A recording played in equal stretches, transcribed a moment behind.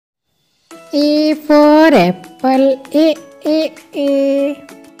A for apple, A.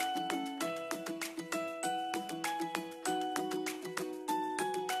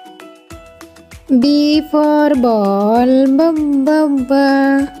 B for ball, B.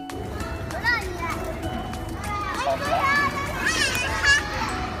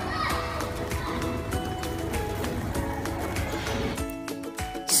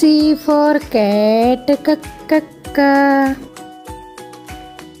 C for cat, K.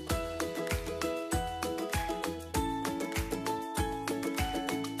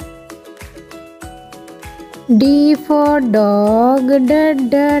 D for dog, D.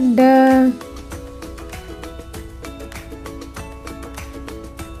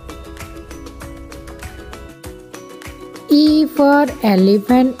 E for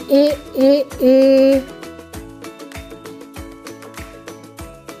elephant, A.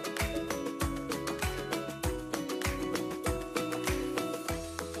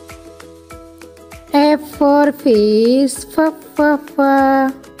 F for fish,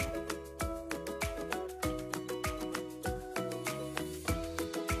 F.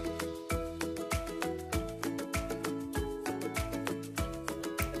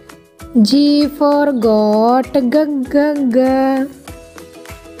 G for goat, G.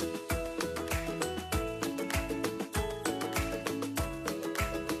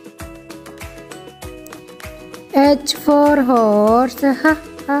 H for horse, H.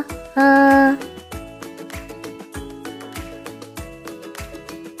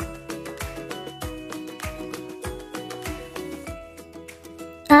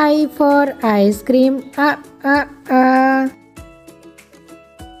 I for ice cream, A.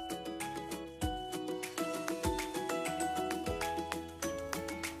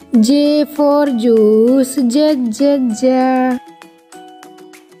 J for juice, J.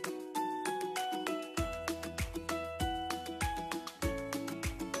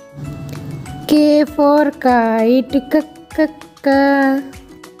 K for kite, K.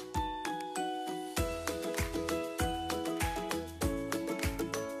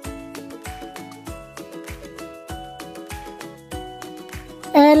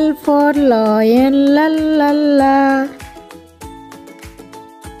 L for lion, L.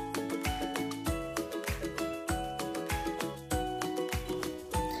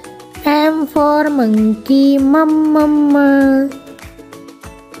 M for monkey, M.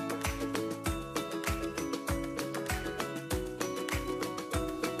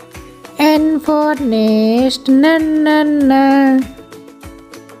 N for nest, N.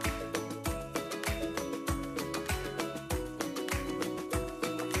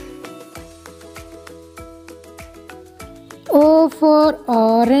 O for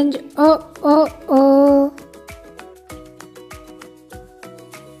orange, O.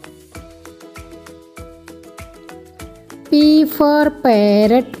 P for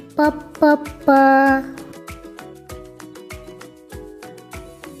parrot, P.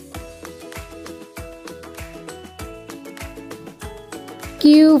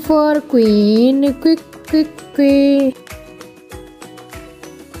 Q for queen, Q.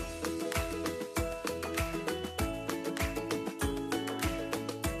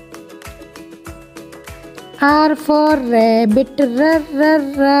 R for rabbit,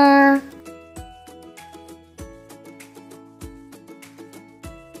 R.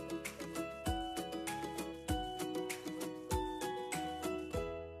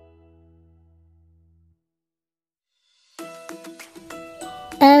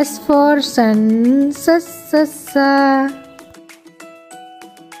 S for sun, S.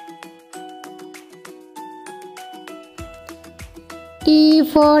 T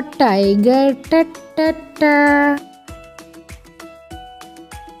for tiger, T.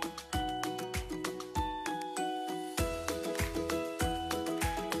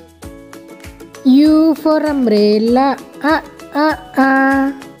 U for umbrella, A.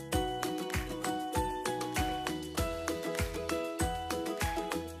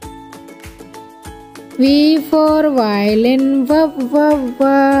 V for violin, V.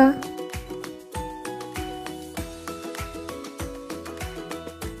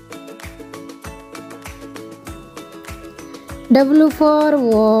 W for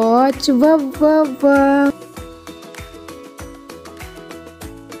watch, V.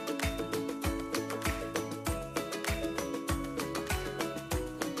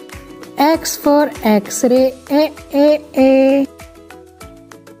 X for X-ray, A.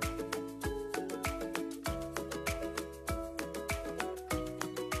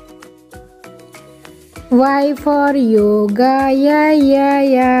 Y for yoga,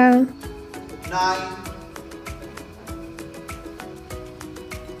 yeah. 9,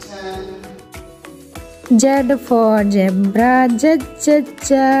 10. Z for zebra, Z.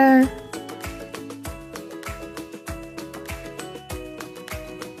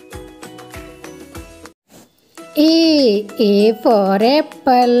 A for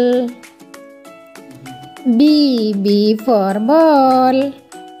apple. B for ball.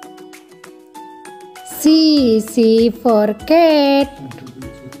 C for cat.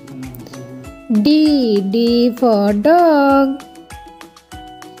 D for dog.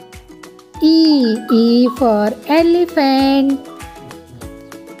 E for elephant.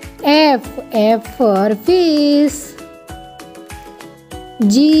 F for fish.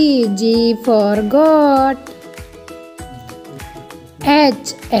 G for goat.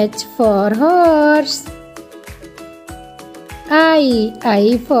 H for horse.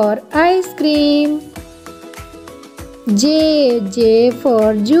 I for ice cream. J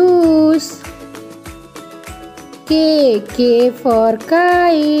for juice. K for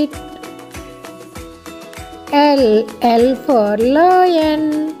kite. L for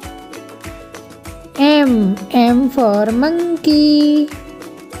lion. M for monkey.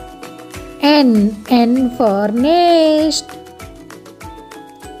 N for nest.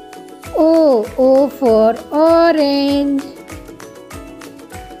 O for orange.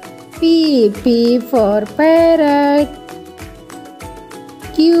 P for parrot.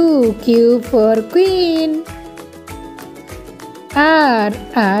 Q for queen. R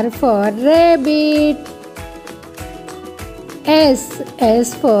for rabbit.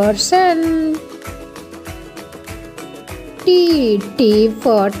 S for sun. T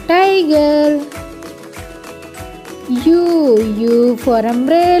for tiger. U for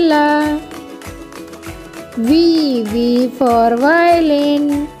umbrella. V for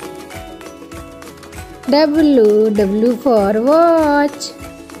violin. W for watch.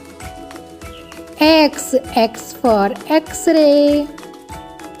 X for X-ray.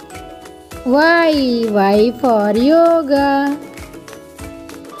 Y for yoga.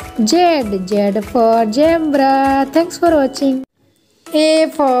 Z for zebra. Thanks for watching. A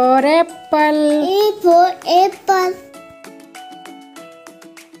for apple. A for apple.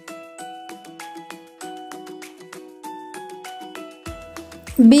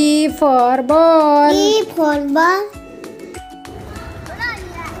 B for ball. B for ball.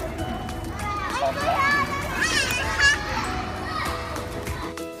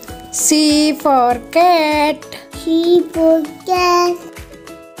 C for cat. C for cat.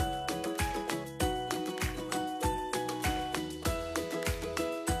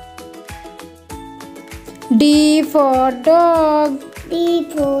 D for dog. D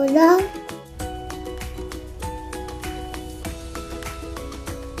for dog.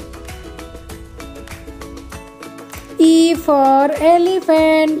 E for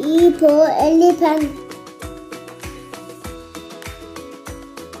elephant. E for elephant.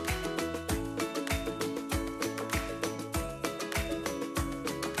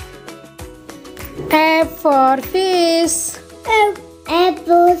 F for fish. F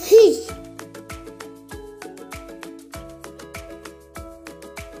for fish.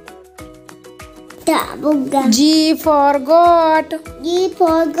 G for goat. G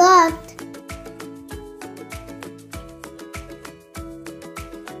for goat.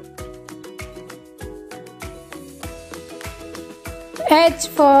 H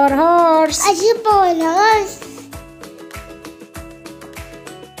for horse. H for horse.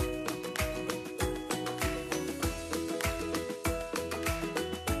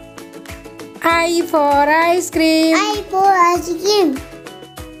 I for ice cream. I for ice cream.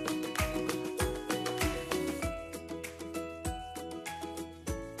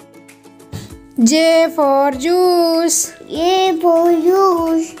 J for juice. J for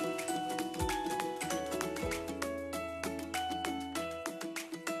juice.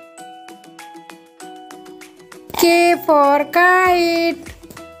 K for kite.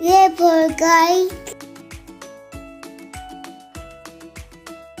 K for kite.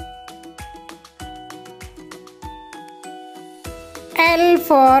 L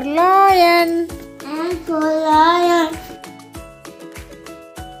for lion. L for lion.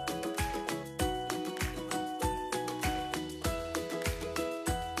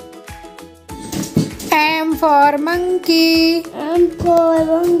 M for monkey. M for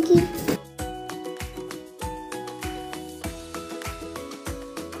monkey.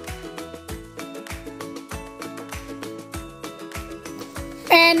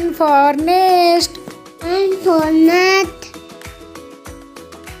 N for nest. N for net.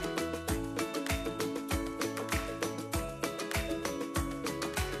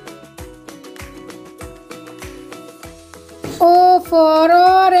 O for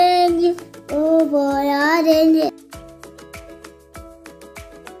orange. O for orange.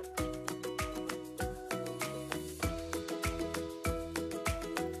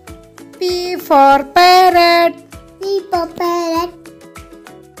 P for parrot. P for parrot.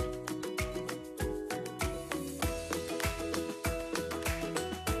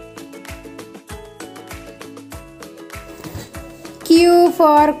 Q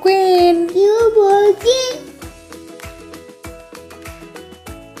for queen. Q for king.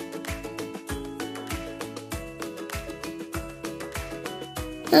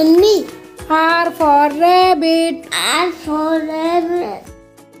 And me. R for rabbit. R for rabbit.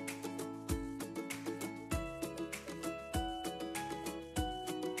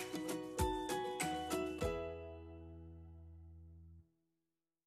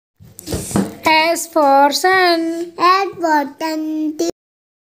 S for sun. S for sun. T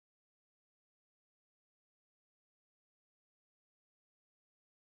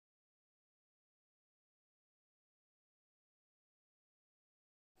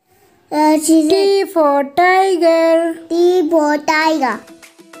for tiger. T for tiger.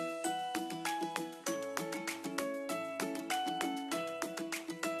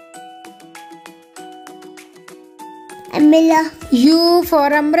 Umbrella. U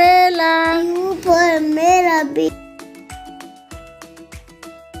for umbrella. U for umbrella. B.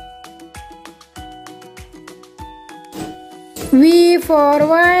 V for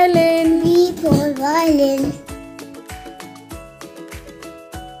violin. V for violin.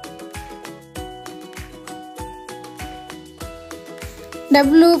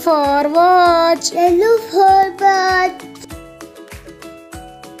 W for watch. W for watch.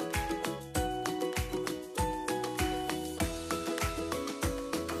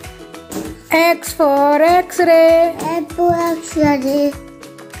 X for X-ray. X for X-ray.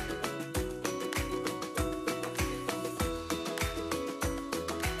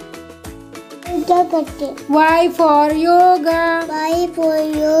 Y for yoga. Y for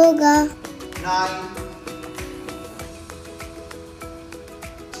yoga. 9,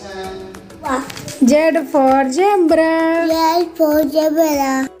 10. Z for zebra. Z for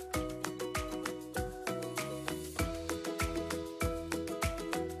zebra.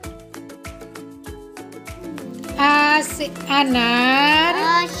 A से अनार.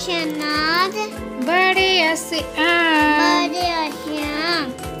 अनार. बड़े A से आम. बड़े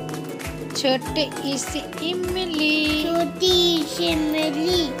आम. छोटे ई से इमली. छोटी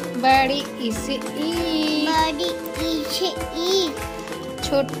शिमली. बड़ी ई से ईख. बड़ी ई से ईख.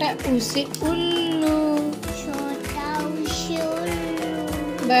 छोटा ऊ से उल्लू. छोटा उसे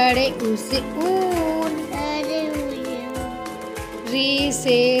उल्लू. बड़े ऊ से ऊन. बड़े उसे री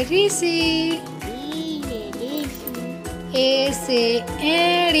से ऋषि. ए से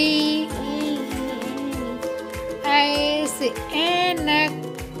एड़ी. ऐ से ऐनक.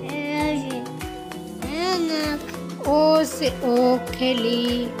 ओ से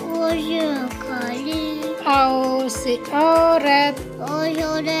ओखली. औ से औरत.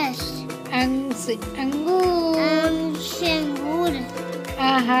 अंग से अंगूर.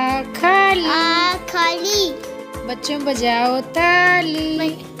 आहा खाली. खाली. बच्चों बजाओ ताली.